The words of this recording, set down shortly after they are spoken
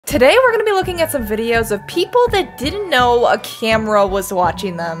Today we're gonna be looking at some videos of people that didn't know a camera was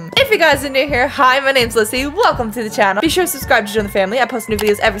watching them. If you guys are new here, hi, my name's Lyssy. Welcome to the channel. Be sure to subscribe to join the family. I post new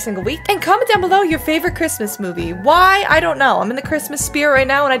videos every single week. And comment down below your favorite Christmas movie. Why? I don't know. I'm in the Christmas spirit right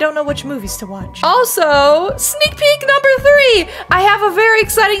now and I don't know which movies to watch. Also, sneak peek number 3. I have a very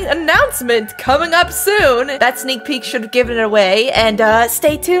exciting announcement coming up soon. That sneak peek should have given it away. And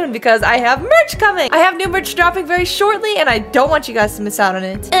stay tuned because I have merch coming. I have new merch dropping very shortly and I don't want you guys to miss out on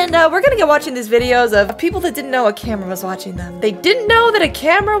it. And we're gonna get watching these videos of people that didn't know a camera was watching them. They didn't know that a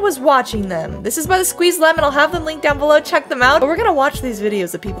camera was watching them. This is by the Squeeze Lemon. I'll have them linked down below. Check them out. But we're gonna watch these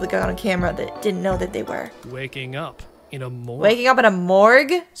videos of people that got on camera that didn't know that they were. Waking up in a morgue. Waking up in a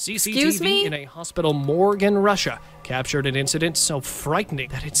morgue? CCTV Excuse me? in a hospital morgue in Russia captured an incident so frightening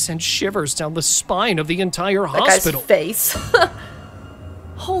that it sent shivers down the spine of the entire hospital. That guy's face.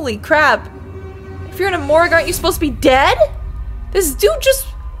 Holy crap. If you're in a morgue, aren't you supposed to be dead? This dude just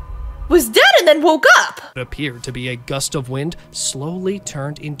was dead and then woke up. It appeared to be a gust of wind slowly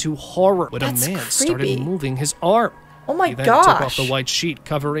turned into horror when That's a man creepy. started moving his arm. Oh my He then gosh. took off the white sheet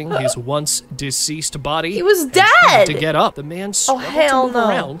covering his once deceased body. He was and tried dead. To get up, the man struggled hell to move no.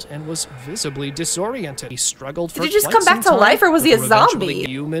 around and was visibly disoriented. He struggled for Did he just quite come back some to life, time or was he a before eventually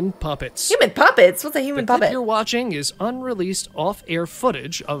zombie? Human puppets. Human puppets? What's a human The clip puppet? you're watching is unreleased off-air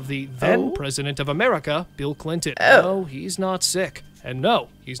footage of the then President of America, Bill Clinton. Oh. No, he's not sick. And no,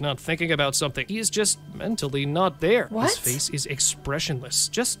 he's not thinking about something. He is just mentally not there. What? His face is expressionless,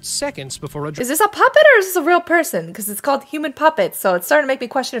 just seconds before a Is this a puppet or is this a real person? Because it's called Human Puppets, so it's starting to make me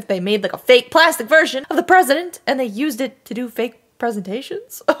question if they made like a fake plastic version of the president and they used it to do fake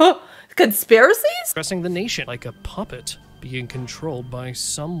presentations? Conspiracies? expressing the nation like a puppet being controlled by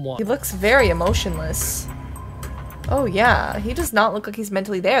someone. He looks very emotionless. Oh yeah, he does not look like he's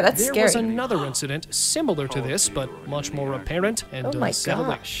mentally there. That's There scary. was another incident similar to this, but much more apparent and Oh my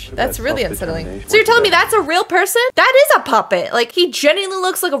unsettling. gosh, that's really unsettling. So you're telling me that's a real person? That is a puppet. Like, he genuinely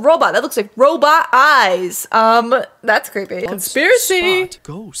looks like a robot. That looks like robot eyes. That's creepy. Conspiracy. Spot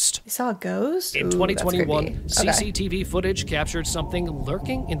ghost. You saw a ghost? In Ooh, 2021, that's creepy. CCTV footage captured something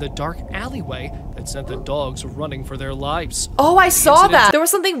lurking in the dark alleyway that sent the dogs running for their lives. Oh, I saw incident- that. There was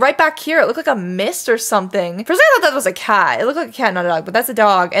something right back here. It looked like a mist or something. First, I thought that was a cat. It looked like a cat, not a dog, but that's a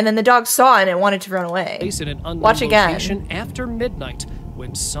dog. And then the dog saw it and it wanted to run away. Placed in an unknown Watch again. location after midnight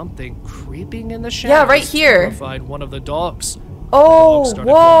when something creeping in the shadows Yeah, right here. terrified one of the dogs. Oh, The dog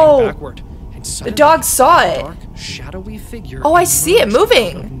started whoa. walking backward, and The suddenly, dog saw a it. dark, shadowy figure Oh, I see it emerged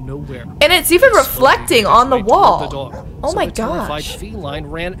moving. out of nowhere. And it's even Slowly reflecting made on the its way toward wall. the dog, Oh so my the terrified gosh. feline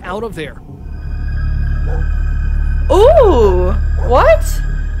ran out of there. Ooh, what?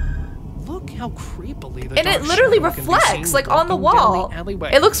 Look how creepily the And dark it literally shadow can be reflects, seen like, on the walking down wall. the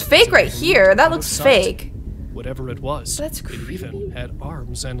alleyway. It looks fake As right it here. moved That out of looks sight. fake. Whatever it was, That's it creepy. even had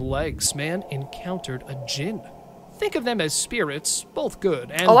arms and legs. Man encountered a djinn. Think of them as spirits, both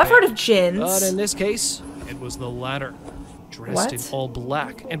good and Oh, I've heard bad. of jinns. But in this case, it was the latter. Dressed in What? all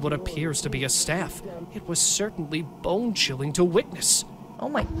black and what appears to be a staff. It was certainly bone-chilling to witness. Oh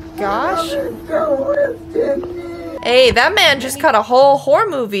my gosh. Hey, that man just caught a whole horror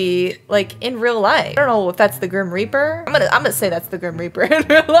movie, like, in real life. I don't know if that's the Grim Reaper. I'm gonna say that's the Grim Reaper in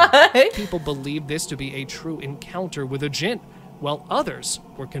real life. People believed this to be a true encounter with a djinn, while others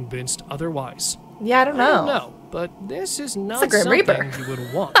were convinced otherwise. Yeah, I don't I know. don't know, but this is not a Grim something Reaper. you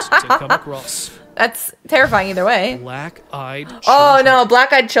would want to come across. That's terrifying either way. Black-eyed children. Oh no,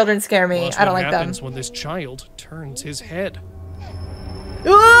 black-eyed children scare me. Watch I don't what like them. happens when this child turns his head. Ooh,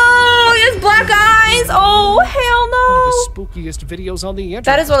 he has black eyes. Oh, hell One of the spookiest videos on the internet.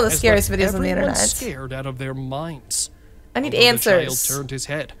 That is one of the has scariest left videos on the everyone internet. Scared out of their minds. I need Although answers. The child turned his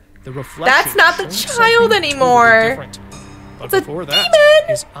head. The reflection That's not the showed child something anymore. Totally different. But It's a before that, demon.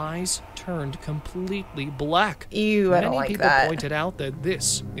 his eyes turned completely black. Ew, I don't Many like people that. pointed out that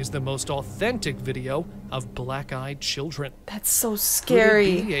this is the most authentic video of black-eyed children. That's so Could it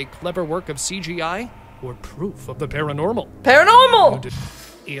scary. be a clever work of CGI or proof of the paranormal? Paranormal.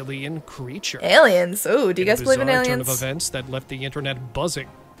 Alien creature. Aliens. Ooh, do you In a guys believe in bizarre turn of aliens? events that left the internet buzzing.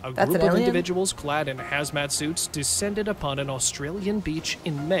 A That's group an of alien? individuals clad in hazmat suits descended upon an Australian beach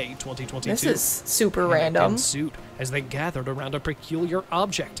in May 2022. This is super Panic random. ensued as they gathered around a peculiar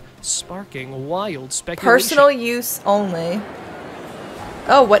object, sparking wild speculation. Personal use only.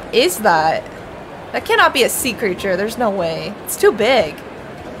 Oh, what is that? That cannot be a sea creature. There's no way. It's too big.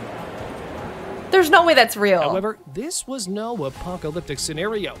 There's no way that's real. However, this was no apocalyptic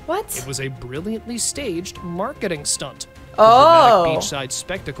scenario. What? It was a brilliantly staged marketing stunt. Oh. The dramatic beachside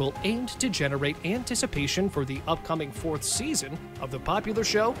spectacle aimed to generate anticipation for the upcoming 4th season of the popular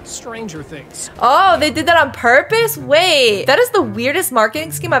show Stranger Things. Oh, they did that on purpose? Wait, that is the weirdest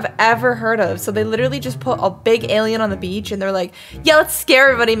marketing scheme I've ever heard of. So they literally just put a big alien on the beach and they're like, yeah, let's scare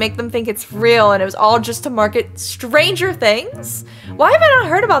everybody, make them think it's real. And it was all just to market Stranger Things? Why have I not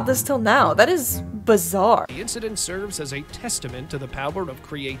heard about this till now? That is bizarre. The incident serves as a testament to the power of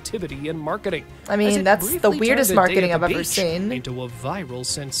creativity in marketing. I mean, that's the weirdest marketing I've ever seen. Into a viral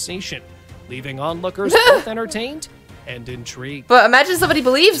sensation, leaving onlookers both entertained and intrigued. But imagine somebody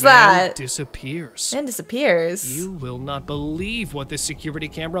believes that. Disappears. And disappears. You will not believe what this security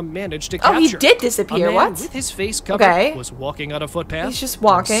camera managed to capture. Oh, he did disappear. A man what? with his face covered was walking on a footpath. He's just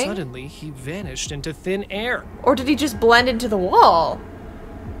walking. Suddenly, he vanished into thin air. Or did he just blend into the wall?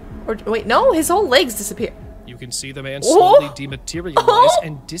 Or wait, no, his whole legs disappear. You can see the man slowly dematerialize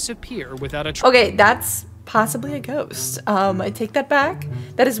and disappear without a trace. Okay, that's possibly a ghost. I take that back.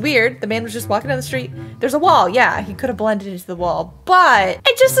 That is weird. The man was just walking down the street. There's a wall. Yeah, he could have blended into the wall, but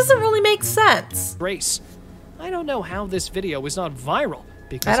it just doesn't really make sense. Race. I don't know how this video is not viral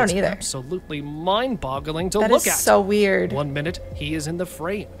because I don't it's either. Absolutely mind-boggling to That look is at. so weird. 1 minute, he is in the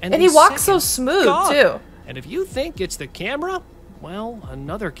frame, and he walks so smooth too. And if you think it's the camera, well,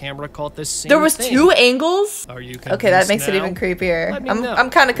 another camera caught the same There was thing. 2 angles? Are you convinced? Okay, that makes it now? even creepier. Let me I'm know kind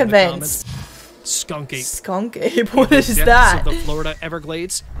of in the convinced. comments. Skunk ape. Skunk ape? What is Depths that? of the Florida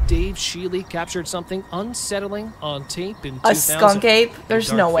Everglades, Dave Shealy captured something unsettling on tape in 2000. A skunk ape?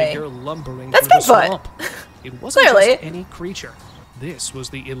 There's no way. That's That's Bigfoot. It wasn't Clearly. just any creature. This was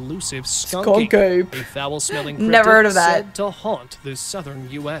the elusive skunk, Skunk ape. a foul-smelling cryptid Never heard of that. said to haunt the southern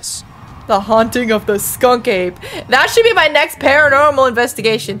U.S. The haunting of the skunk ape. That should be my next paranormal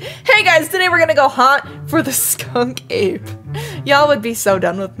investigation. Hey guys, today we're gonna go hunt for the skunk ape. Y'all would be so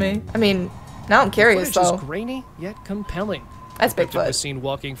done with me. I mean, now I'm curious The footage though. is grainy yet compelling. That's The victim Bigfoot. was seen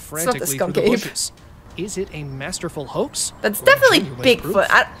walking not the frantically through skunk the ape. bushes. Is it a masterful hoax? That's or definitely genuine Bigfoot.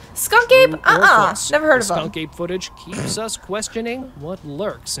 proof? Skunk True ape? or false? Never heard The of him. skunk ape footage keeps us questioning what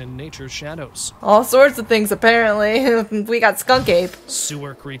lurks in nature's shadows. All sorts of things apparently. We got skunk ape.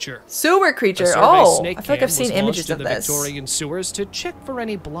 Sewer creature. Sewer A creature. survey Oh, snake I feel like cam I've seen was images launched of in the this. Victorian sewers to check for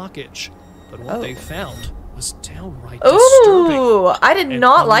any blockage. But what they found was downright disturbing. Ooh, I did An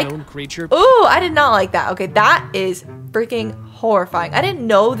not like. unknown creature. Ooh, I did not like that. Okay, that is freaking horrifying. I didn't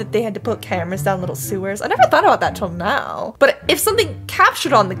know that they had to put cameras down little sewers. I never thought about that till now. But if something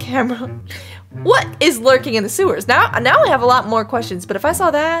captured on the camera, what is lurking in the sewers? Now I have a lot more questions. But if I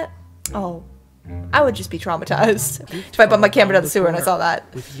saw that, oh, I would just be traumatized if I put my camera down the sewer and I saw that.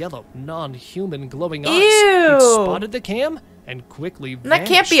 With yellow, non-human glowing eyes. Ew. It spotted the cam and quickly And vanished.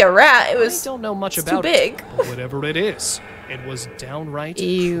 that can't be a rat. It was. I don't know much it's about too big. it, but whatever it is, it was downright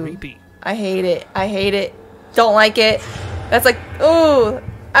Ew. creepy. I hate it. I hate it. Don't like it. That's like, ooh,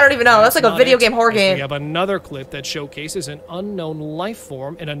 I don't even know. That's like a not video it, game, horror as We game. have another clip that showcases an unknown life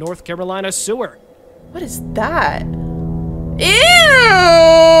form in a North Carolina sewer. What is that? Ew!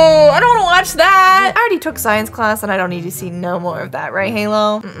 I don't want to watch that. I already took science class and I don't need to see no more of that, right,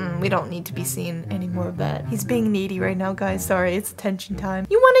 Halo? We don't need to be seeing any more of that. He's being needy right now, guys. Sorry, it's attention time.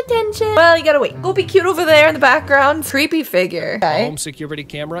 You want attention? Well, you gotta wait. Go be cute over there in the background. Creepy figure. A Okay. home security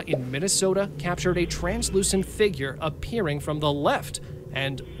camera in Minnesota captured a translucent figure appearing from the left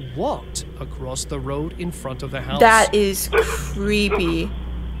and walked across the road in front of the house. That is creepy.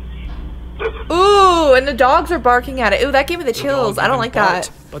 Ooh, and the dogs are barking at it. Ooh, that gave me the The chills. dog I don't even like barked,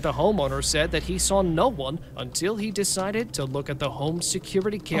 that. But the homeowner said that he saw no one until he decided to look at the home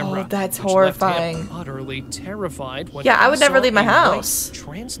security camera. Oh, that's which horrifying. Left him utterly terrified when Yeah, I he would never saw leave my a white, house.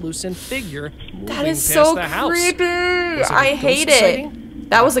 translucent figure moving That is past so the house. creepy. Was it a I ghost hate it. sighting?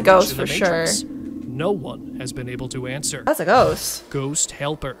 That was a ghost Glitch in for the sure. Matrix? No one has been able to answer. That's a ghost. Ghost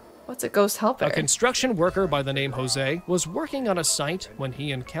helper. What's a ghost helper? A construction worker by the name Jose was working on a site when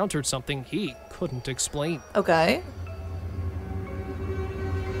he encountered something he couldn't explain. Okay.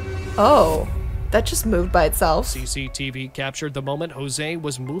 Oh, that just moved by itself. CCTV captured the moment Jose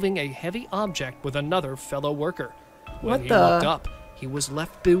was moving a heavy object with another fellow worker. When What he the- looked up, he was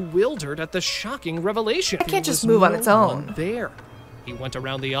left bewildered at the shocking revelation. It can't There just was move on no its own. one there. He went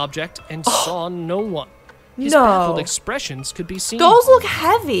around the object and saw no one. His No. baffled expressions could be seen. Those look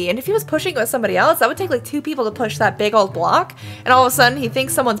heavy, and if he was pushing it with somebody else, that would take like 2 people to push that big old block, and all of a sudden he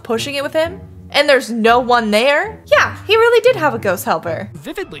thinks someone's pushing it with him, and there's no one there? Yeah, he really did have a ghost helper.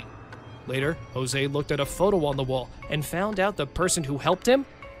 Vividly. Later, Jose looked at a photo on the wall and found out the person who helped him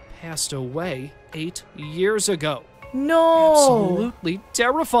passed away 8 years ago. No. Absolutely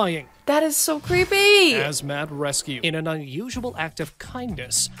terrifying. That is so creepy. Hazmat rescue. In an unusual act of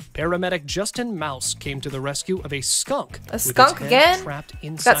kindness, paramedic Justin Mouse came to the rescue of a skunk. A skunk with its head again? trapped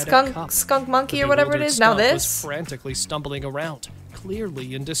inside That a cup. skunk monkey The or whatever it bewildered is. Now skunk was this. frantically stumbling around,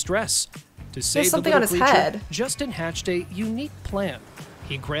 clearly in distress. To save the something little on his creature, head. Justin hatched a unique plan.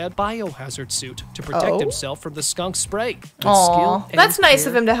 He grabbed biohazard suit to protect himself from the skunk spray. With skill and that's nice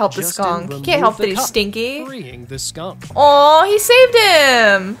care, of him to help the Justin skunk. He can't help removed that the he's cup, stinky. freeing the skunk. Aw, he saved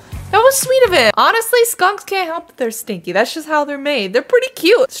him. That was sweet of him. Honestly, skunks can't help that they're stinky. That's just how they're made. They're pretty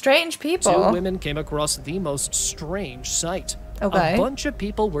cute. Strange people. Two women came across the most strange sight. Okay. A bunch of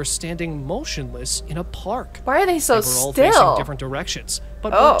people were standing motionless in a park. Why are they so They were all still? facing different directions,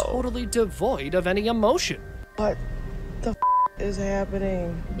 but were totally devoid of any emotion. What the is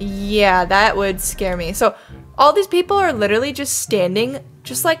happening? Yeah, that would scare me. So all these people are literally just standing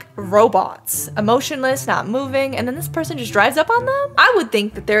just like robots, emotionless, not moving, and then this person just drives up on them? I would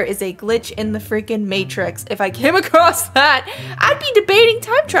think that there is a glitch in the freaking Matrix. If I came across that, I'd be debating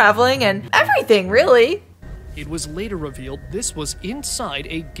time traveling and everything, really. It was later revealed this was inside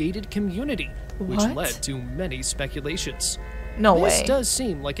a gated community, which What? led to many speculations. No This way. does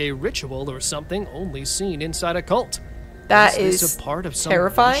seem like a ritual or something only seen inside a cult. That Is is this a part of some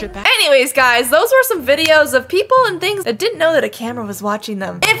terrifying. worship act? Anyways, guys, those were some videos of people and things that didn't know that a camera was watching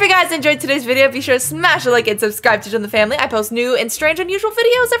them. If you guys enjoyed today's video, be sure to smash a like and subscribe to join the family. I post new and strange, unusual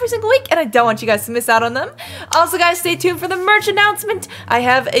videos every single week, and I don't want you guys to miss out on them. Also, guys, stay tuned for the merch announcement. I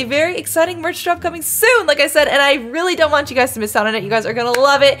have a very exciting merch drop coming soon, like I said, and I really don't want you guys to miss out on it. You guys are gonna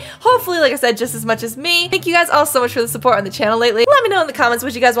love it. Hopefully, like I said, just as much as me. Thank you guys all so much for the support on the channel lately. Let me know in the comments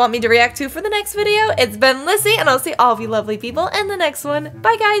what you guys want me to react to for the next video. It's been Lyssy, and I'll see all of you lovely people in the next one.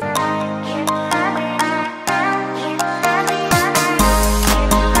 Bye, guys.